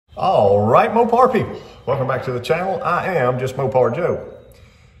All right, Mopar people, welcome back to the channel. I am just Mopar Joe.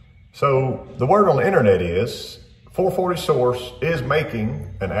 So the word on the internet is 440 Source is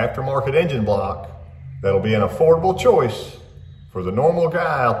making an aftermarket engine block that'll be an affordable choice for the normal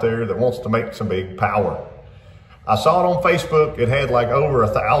guy out there that wants to make some big power. I saw it on Facebook. It had like over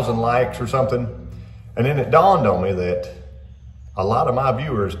 1,000 likes or something. And then it dawned on me that a lot of my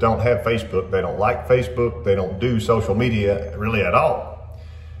viewers don't have Facebook. They don't like Facebook. They don't do social media really at all.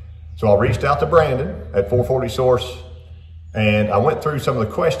 So I reached out to Brandon at 440 Source and I went through some of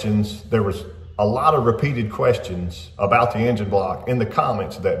the questions. There was a lot of repeated questions about the engine block in the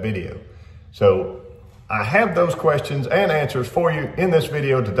comments of that video. So I have those questions and answers for you in this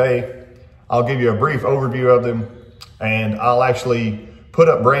video today. I'll give you a brief overview of them and I'll actually put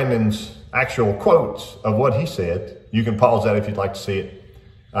up Brandon's actual quotes of what he said. You can pause that if you'd like to see it.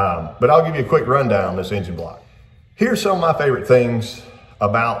 But I'll give you a quick rundown on this engine block. Here's some of my favorite things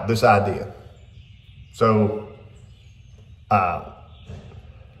about this idea. So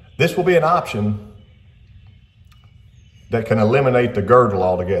this will be an option that can eliminate the girdle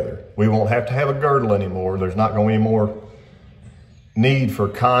altogether. We won't have to have a girdle anymore. There's not going to be more need for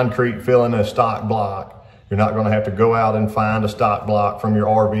concrete filling a stock block. You're not going to have to go out and find a stock block from your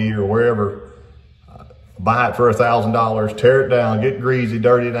RV or wherever, buy it for $1,000, tear it down, get greasy,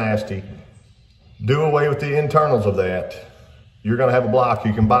 dirty, nasty, do away with the internals of that. You're going to have a block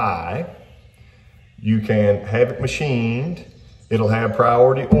you can buy. You can have it machined. It'll have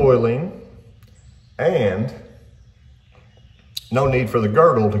priority oiling and no need for the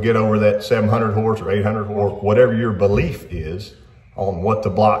girdle to get over that 700 horse or 800 horse, whatever your belief is on what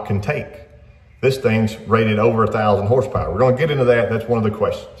the block can take. This thing's rated over 1,000 horsepower. We're going to get into that. That's one of the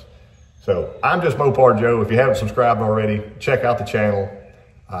questions. So I'm just Mopar Joe. If you haven't subscribed already, check out the channel.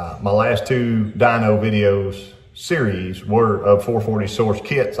 My last two dyno videos series were of 440 Source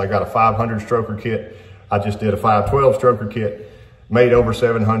kits. I got a 500 stroker kit. I just did a 512 stroker kit, made over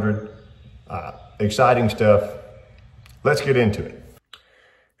 700. Exciting stuff. Let's get into it.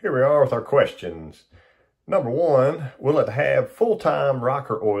 Here we are with our questions. Number one, will it have full-time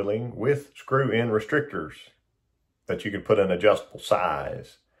rocker oiling with screw-in restrictors that you could put an adjustable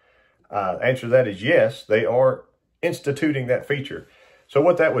size? The answer to that is yes. They are instituting that feature. So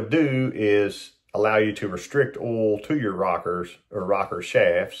what that would do is allow you to restrict oil to your rockers or rocker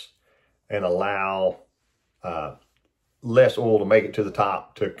shafts and allow less oil to make it to the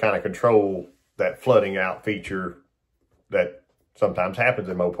top to kind of control that flooding out feature that sometimes happens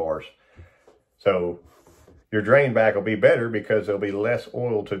in Mopars. So your drain back will be better because there'll be less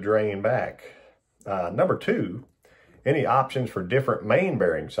oil to drain back. Number two, any options for different main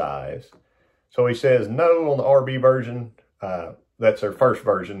bearing size? So he says no on the RB version. That's their first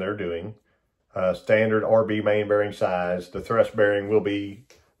version they're doing. Standard RB main bearing size. The thrust bearing will be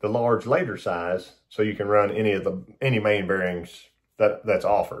the large later size, so you can run any main bearings that's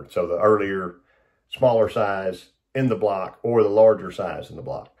offered. So the earlier, smaller size in the block or the larger size in the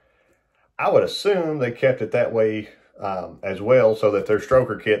block. I would assume they kept it that way as well, so that their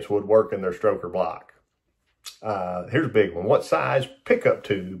stroker kits would work in their stroker block. Here's a big one. What size pickup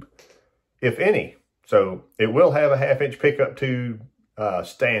tube, if any? So it will have a 1/2-inch pickup tube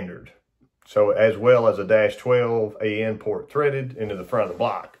standard. So as well as a -12 AN port threaded into the front of the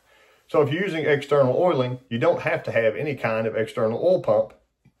block. So if you're using external oiling, you don't have to have any kind of external oil pump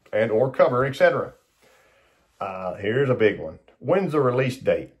and or cover, etc. Here's a big one. When's the release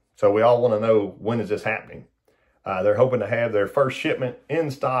date? So we all want to know, when is this happening? They're hoping to have their first shipment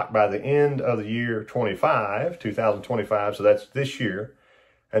in stock by the end of the year 2025, so that's this year,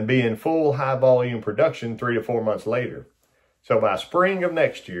 and be in full high volume production 3 to 4 months later. So by spring of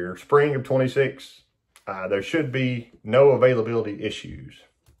next year, spring of 26, there should be no availability issues.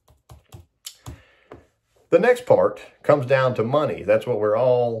 The next part comes down to money. That's what we're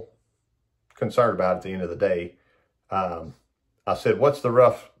all concerned about at the end of the day. I said, what's the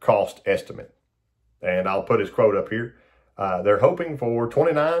rough cost estimate? And I'll put his quote up here. They're hoping for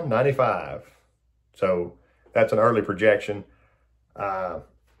 $29.95. So that's an early projection.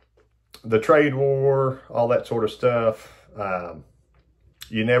 The trade war, all that sort of stuff.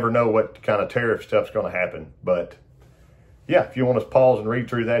 You never know what kind of tariff stuff's going to happen. But yeah, if you want to pause and read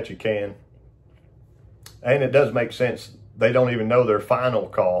through that, you can. And it does make sense. They don't even know their final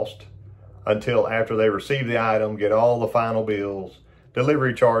cost until after they receive the item, get all the final bills,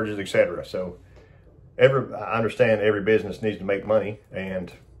 delivery charges, etc. So I understand every business needs to make money,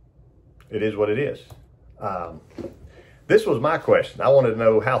 and it is what it is. This was my question. I wanted to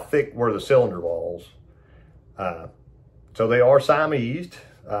know, how thick were the cylinder walls? So they are Siamesed,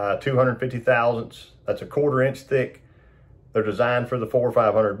 250 thousandths. That's a 1/4 inch thick. They're designed for the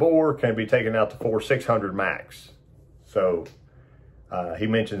 4,500 bore, can be taken out to 4,600 max. So he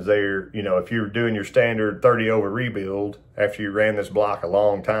mentions there, you know, if you're doing your standard 30 over rebuild, after you ran this block a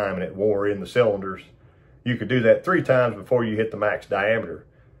long time and it wore in the cylinders, you could do that 3 times before you hit the max diameter.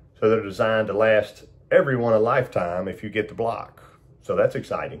 So they're designed to last everyone a lifetime if you get the block. So that's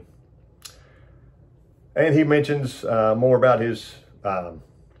exciting. And he mentions more about his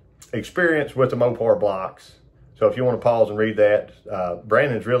experience with the Mopar blocks. So if you want to pause and read that,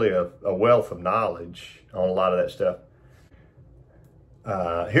 Brandon's really a wealth of knowledge on a lot of that stuff.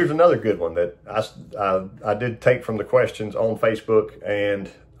 Here's another good one that I did take from the questions on Facebook, and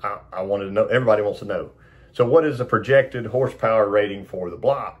I wanted to know, everybody wants to know. So what is the projected horsepower rating for the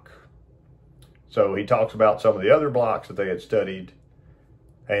block? So he talks about some of the other blocks that they had studied.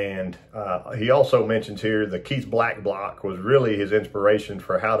 And he also mentions here the Keith Black block was really his inspiration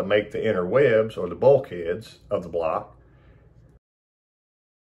for how to make the inner webs or the bulkheads of the block.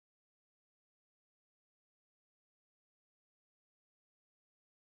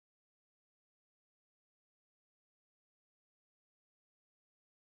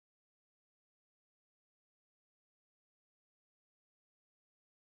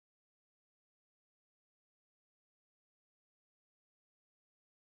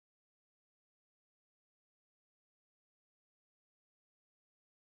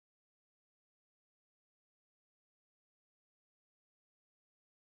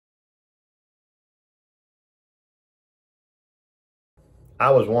 I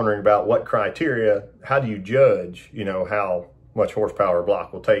was wondering about what criteria, how do you judge, you know, how much horsepower a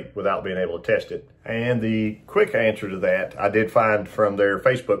block will take without being able to test it? And the quick answer to that, I did find from their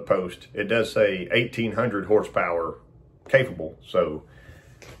Facebook post, it does say 1,800 horsepower capable. So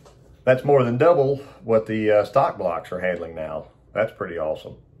that's more than double what the stock blocks are handling now. That's pretty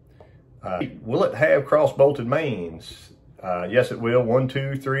awesome. Will it have cross-bolted mains? Yes, it will. 1,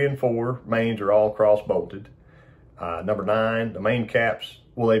 2, 3, and 4 mains are all cross-bolted. Number 9, the main caps,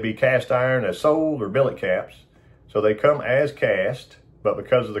 will they be cast iron as sold or billet caps? So they come as cast, but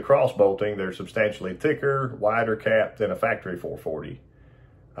because of the cross bolting, they're substantially thicker, wider cap than a factory 440.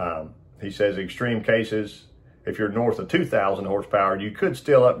 He says extreme cases, if you're north of 2,000 horsepower, you could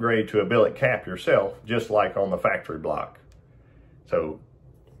still upgrade to a billet cap yourself, just like on the factory block. So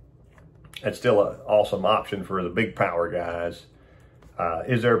that's still an awesome option for the big power guys.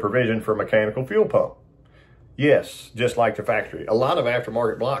 Is there a provision for mechanical fuel pump? Yes, just like the factory. A lot of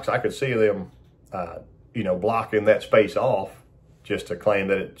aftermarket blocks, I could see them, you know, blocking that space off just to claim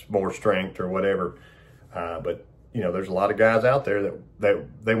that it's more strength or whatever. But, you know, there's a lot of guys out there that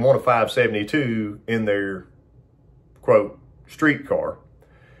they want a 572 in their, quote, street car.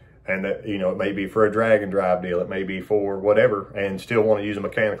 And that, you know, it may be for a drag and drive deal. It may be for whatever, and still want to use a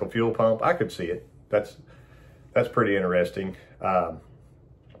mechanical fuel pump. I could see it. That's pretty interesting.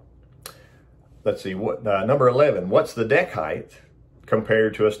 Let's see, what number 11, what's the deck height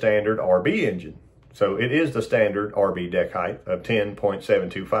compared to a standard RB engine? So it is the standard RB deck height of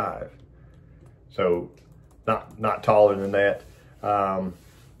 10.725. So not taller than that. Are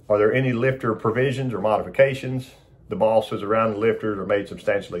there any lifter provisions or modifications? The bosses around the lifters are made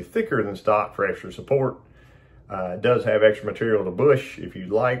substantially thicker than stock for extra support. It does have extra material to bush if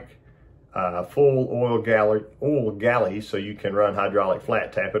you'd like. Full oil galley, so you can run hydraulic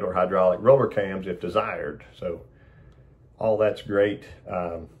flat tappet or hydraulic roller cams if desired. So all that's great.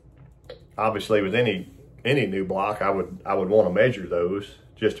 Obviously, with any new block, I would want to measure those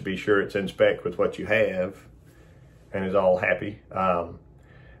just to be sure it's in spec with what you have and is all happy.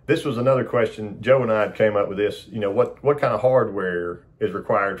 This was another question. Joe and I came up with this. You know, what kind of hardware is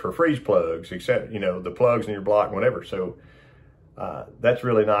required for freeze plugs, except, you know, the plugs in your block and whatever. So that's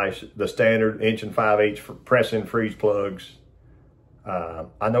really nice. The standard 1 5/8 press-in freeze plugs.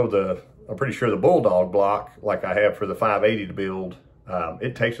 I know I'm pretty sure the Bulldog block, like I have for the 580 to build,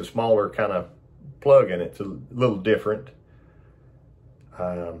 it takes a smaller kind of plug in it. It's a little different.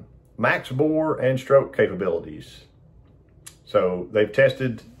 Max bore and stroke capabilities. So they've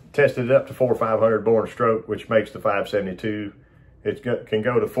tested it up to 4,500 bore and stroke, which makes the 572. It can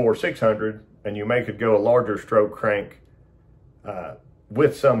go to 4,600, and you could go a larger stroke crank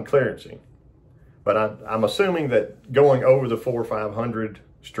with some clearancing. But I'm assuming that going over the 4,500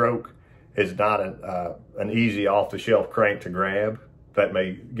 stroke is not an easy off-the-shelf crank to grab. That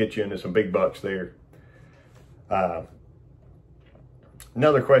may get you into some big bucks there.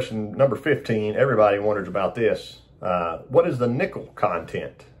 Another question, number 15, everybody wonders about this. What is the nickel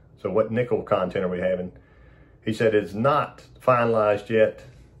content? So what nickel content are we having? He said it's not finalized yet.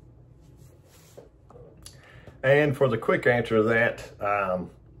 And for the quick answer to that,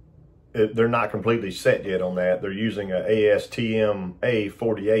 they're not completely set yet on that. They're using a ASTM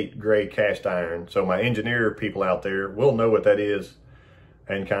A48 gray cast iron. So my engineer people out there will know what that is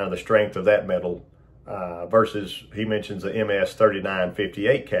and kind of the strength of that metal versus he mentions the MS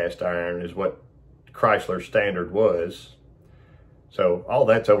 3958 cast iron is what Chrysler's standard was. So all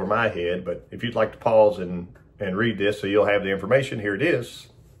that's over my head, but if you'd like to pause and read this so you'll have the information, here it is.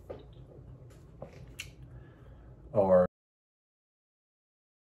 Or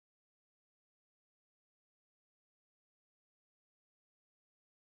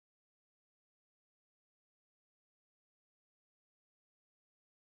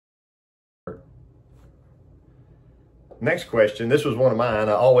next question, this was one of mine.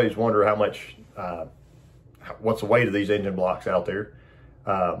 I always wonder how much, what's the weight of these engine blocks out there.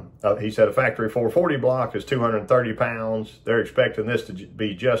 He said a factory 440 block is 230 pounds. They're expecting this to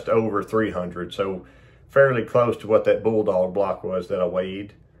be just over 300. So fairly close to what that Bulldog block was that I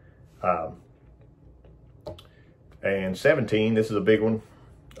weighed. And 17, this is a big one.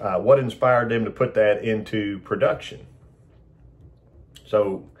 What inspired them to put that into production?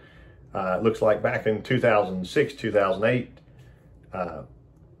 So it looks like back in 2006, 2008,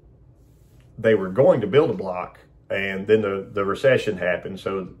 they were going to build a block, and then the recession happened.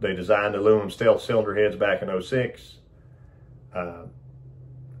 So they designed aluminum stealth cylinder heads back in 06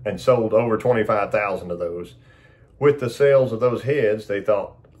 and sold over 25,000 of those. With the sales of those heads, they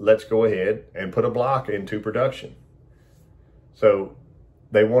thought, let's go ahead and put a block into production. So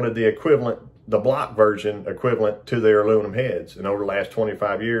they wanted the equivalent, the block version equivalent to their aluminum heads. And over the last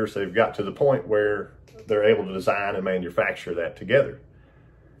 25 years, they've got to the point where they're able to design and manufacture that together.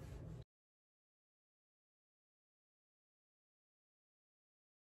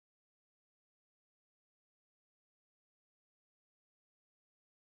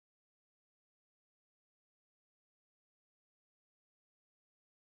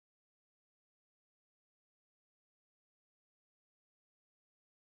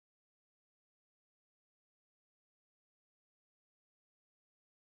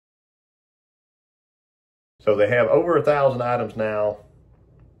 So they have over 1,000 items now.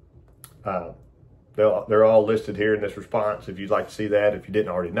 They're all listed here in this response if you'd like to see that, if you didn't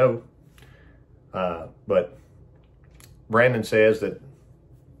already know. But Brandon says that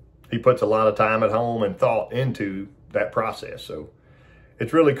he puts a lot of time at home and thought into that process. So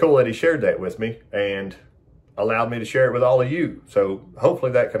it's really cool that he shared that with me and allowed me to share it with all of you. So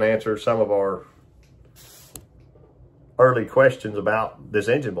hopefully that can answer some of our early questions about this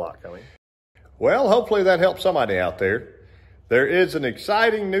engine block coming. Well, hopefully that helps somebody out there. There is an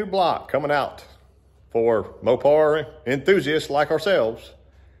exciting new block coming out for Mopar enthusiasts like ourselves.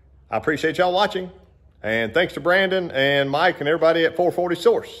 I appreciate y'all watching. And thanks to Brandon and Mike and everybody at 440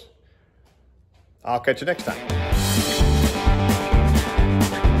 Source. I'll catch you next time.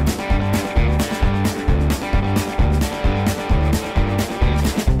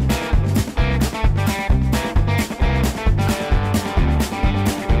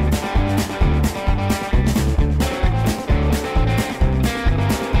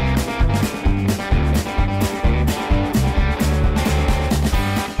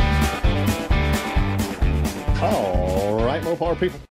 All right, Mopar people.